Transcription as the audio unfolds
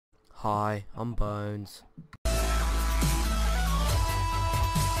Hi, I'm Bones.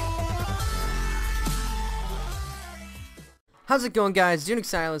 How's it going, guys?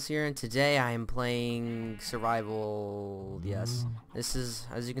 DuneXylis here, and today I am playing survival. Yes, this is,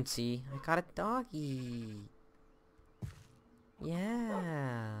 as you can see, I got a doggy.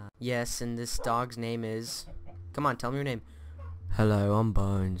 Yeah. Yes, and this dog's name is... Come on, tell me your name. Hello, I'm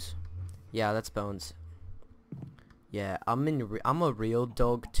Bones. Yeah, that's Bones. Yeah, I'm a real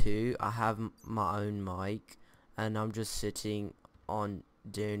dog too. I have my own mic, and I'm just sitting on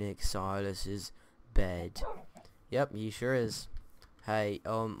DuneXylis's bed. Yep, he sure is. Hey,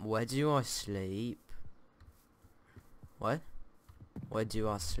 where do I sleep? What? Where do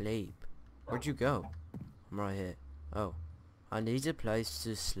I sleep? Where'd you go? I'm right here. Oh, I need a place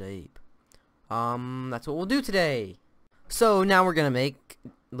to sleep. That's what we'll do today. So now we're gonna make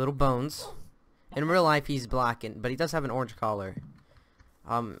little Bones. In real life, he's black, but he does have an orange collar.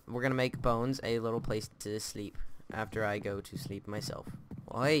 We're gonna make Bones a little place to sleep after I go to sleep myself.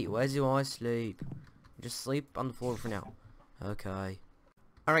 Wait, where do I sleep? Just sleep on the floor for now. Okay.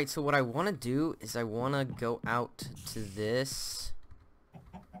 Alright, so what I want to do is I want to go out to this.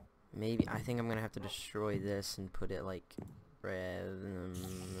 Maybe, I think I'm gonna have to destroy this and put it like...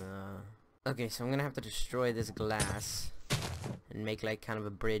 Okay, so I'm gonna have to destroy this glass and make like kind of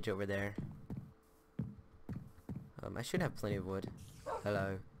a bridge over there. I should have plenty of wood.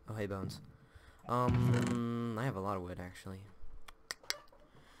 Hello. Oh, hey, Bones. I have a lot of wood, actually.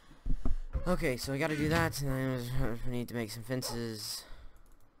 Okay, so I gotta do that, and I need to make some fences.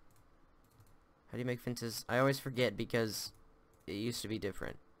 How do you make fences? I always forget because it used to be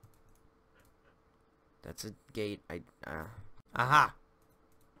different. That's a gate. Aha!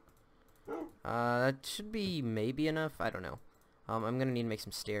 That should be maybe enough. I don't know. I'm gonna need to make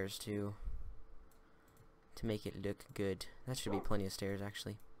some stairs too, to make it look good. That should be plenty of stairs,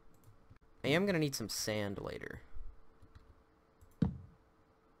 actually. I am gonna need some sand later.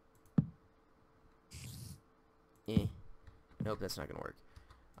 Nope, that's not gonna work.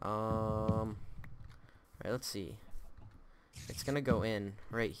 Alright, let's see. It's gonna go in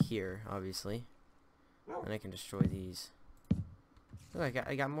right here, obviously. And I can destroy these. Oh, I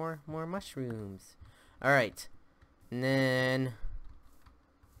got more mushrooms. Alright. And then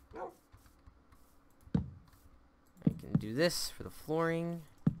I can do this for the flooring.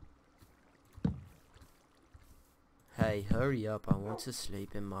 Hey, hurry up. I want to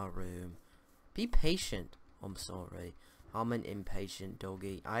sleep in my room. Be patient. I'm sorry. I'm an impatient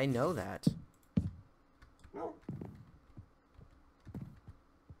doggy. I know that.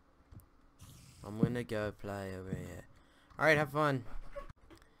 I'm gonna go play over here. Alright, have fun.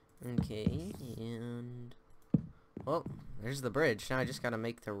 Okay, and... Well, there's the bridge. Now I just gotta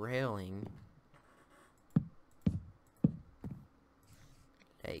make the railing.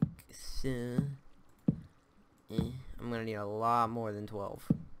 Like so. I'm gonna need a lot more than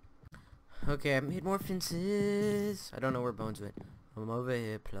 12. Okay, I made more fences. I don't know where Bones went. I'm over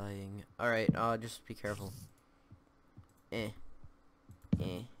here playing. Alright, just be careful. I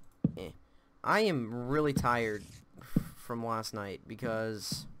am really tired from last night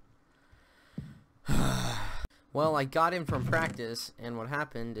because... well, I got in from practice, and what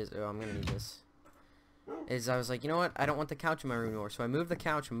happened is... Oh, I'm gonna need this. Is I was like, you know what? I don't want the couch in my room anymore. So I moved the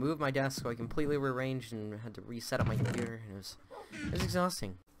couch and moved my desk, so I completely rearranged and had to reset up my computer, and it was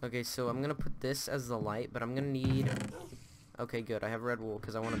exhausting. Okay, so I'm gonna put this as the light, but I'm gonna need... Okay, good. I have red wool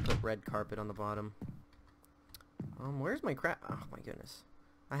because I want to put red carpet on the bottom. Where's my crap? Oh my goodness.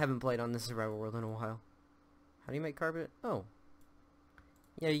 I haven't played on this survival world in a while. How do you make carpet? Oh.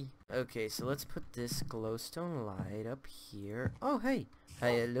 Yay. Okay, so let's put this glowstone light up here. Oh, hey.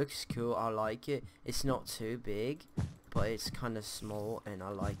 Hey, it looks cool. I like it. It's not too big, but it's kind of small, and I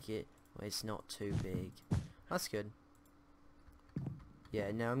like it. But it's not too big. That's good.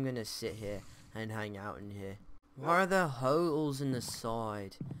 Yeah, now I'm gonna sit here and hang out in here. Why are there holes in the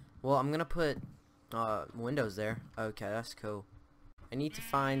side? Well, I'm gonna put windows there. Okay, that's cool. I need to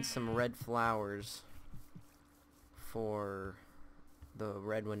find some red flowers for the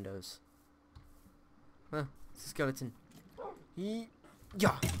red windows. Huh, it's a skeleton. Yeah.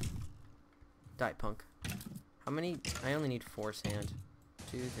 Die, punk. How many? I only need 4 sand.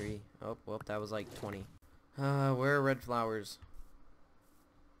 2, 3. Oh, well, that was like 20. Where are red flowers?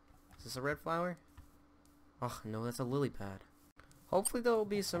 Is this a red flower? Oh, no, that's a lily pad. Hopefully there will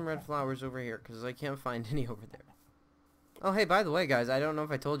be some red flowers over here, because I can't find any over there. Oh, hey, by the way, guys, I don't know if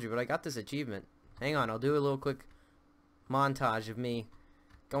I told you, but I got this achievement. Hang on, I'll do a little quick montage of me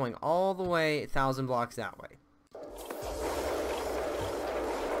going all the way 1,000 blocks that way.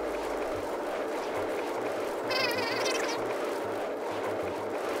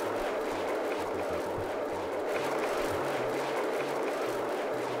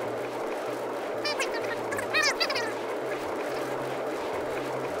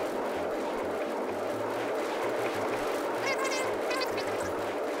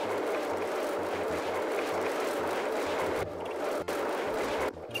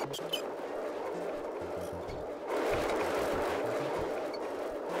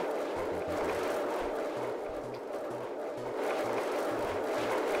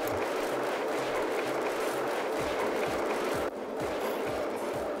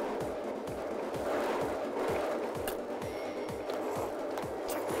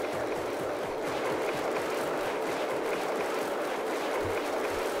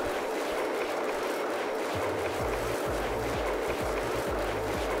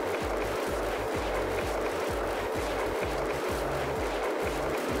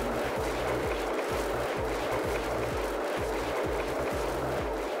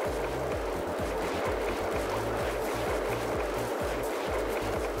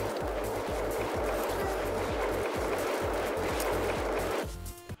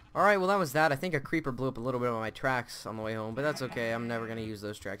 Alright, well that was that. I think a creeper blew up a little bit of my tracks on the way home, but that's okay. I'm never gonna use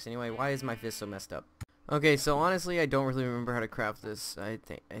those tracks anyway. Why is my fist so messed up? Okay, so honestly, I don't really remember how to craft this. I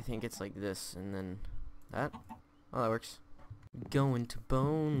think it's like this, and then that. Oh, that works. Going to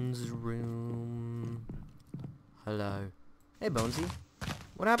Bones' room. Hello. Hey, Bonesy.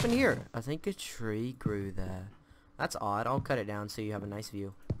 What happened here? I think a tree grew there. That's odd. I'll cut it down so you have a nice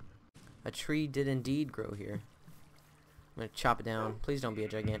view. A tree did indeed grow here. I'm gonna chop it down. Please don't be a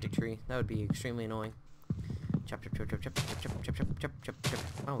gigantic tree. That would be extremely annoying. Chop, chop, chop, chop, chop, chop, chop, chop, chop, chop, chop.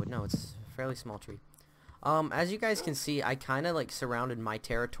 Oh no, it's a fairly small tree. As you guys can see, I kind of like surrounded my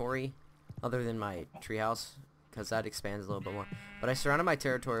territory, other than my treehouse, because that expands a little bit more. But I surrounded my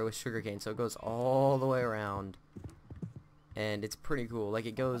territory with sugarcane, so it goes all the way around, and it's pretty cool. Like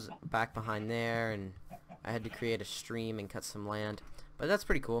it goes back behind there, and I had to create a stream and cut some land, but that's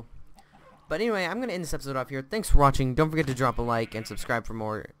pretty cool. But anyway, I'm gonna end this episode off here. Thanks for watching. Don't forget to drop a like and subscribe for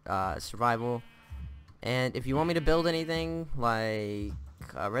more survival. And if you want me to build anything like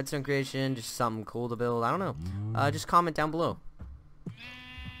redstone creation, just something cool to build, I don't know, just comment down below.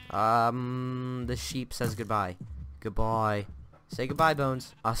 The sheep says goodbye. Goodbye. Say goodbye,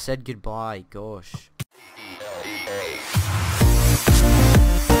 Bones. I said goodbye. Gosh.